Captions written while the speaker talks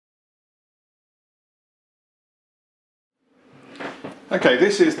Okay,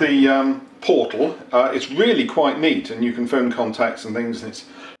 this is the portal. It's really quite neat, and you can phone contacts and things, and it's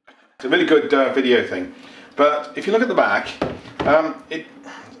a really good video thing. But if you look at the back, it's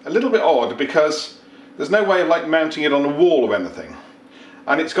a little bit odd because there's no way of like mounting it on a wall or anything.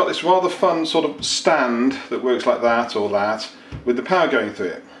 And it's got this rather fun sort of stand that works like that or that, with the power going through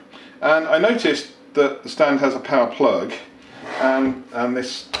it. And I noticed that the stand has a power plug, and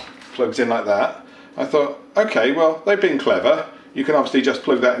this plugs in like that. I thought, okay, well, they've been clever. You can obviously just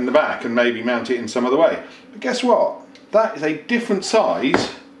plug that in the back and maybe mount it in some other way. But guess what? That is a different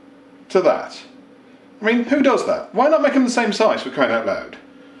size to that. I mean, who does that? Why not make them the same size, for crying out loud?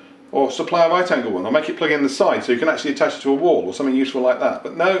 Or supply a right angle one, or make it plug in the side so you can actually attach it to a wall or something useful like that.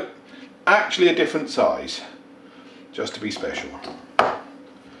 But no, actually a different size, just to be special. So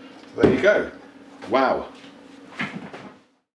there you go. Wow.